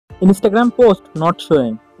Instagram post not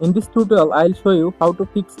showing. In this tutorial, I'll show you how to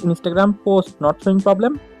fix Instagram post not showing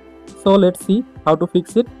problem. So let's see how to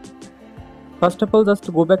fix it. First of all,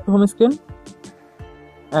 just go back to home screen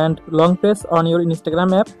and long press on your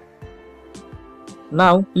Instagram app.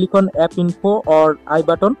 Now click on app info or I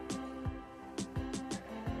button.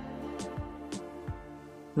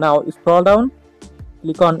 Now scroll down,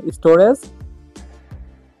 click on storage,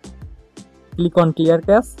 click on clear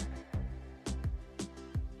cache.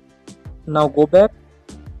 Now go back,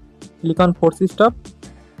 click on force stop.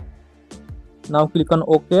 Now click on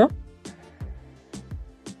OK.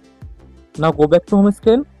 Now go back to home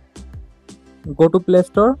screen, go to Play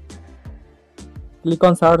Store, click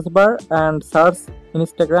on search bar and search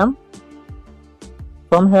Instagram.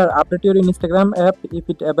 From here update your Instagram app if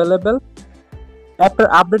it available. After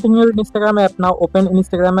updating your Instagram app, now open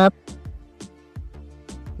Instagram app.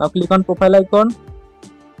 Now click on profile icon,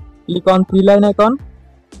 click on 3-line icon.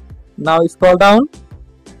 Now scroll down,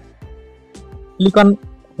 click on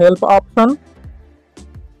help option.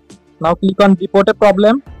 Now click on report a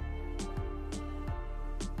problem.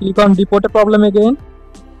 Click on report a problem again.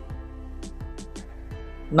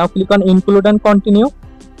 Now click on include and continue.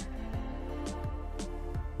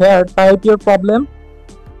 Here type your problem.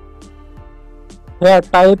 Here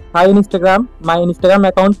type, hi Instagram, my Instagram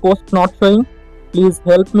account post not showing. Please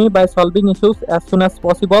help me by solving issues as soon as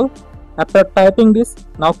possible. After typing this,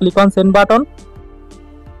 now click on send button.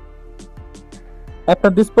 After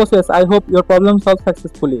this process, I hope your problem solved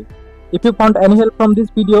successfully. If you found any help from this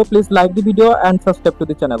video, please like the video and subscribe to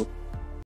the channel.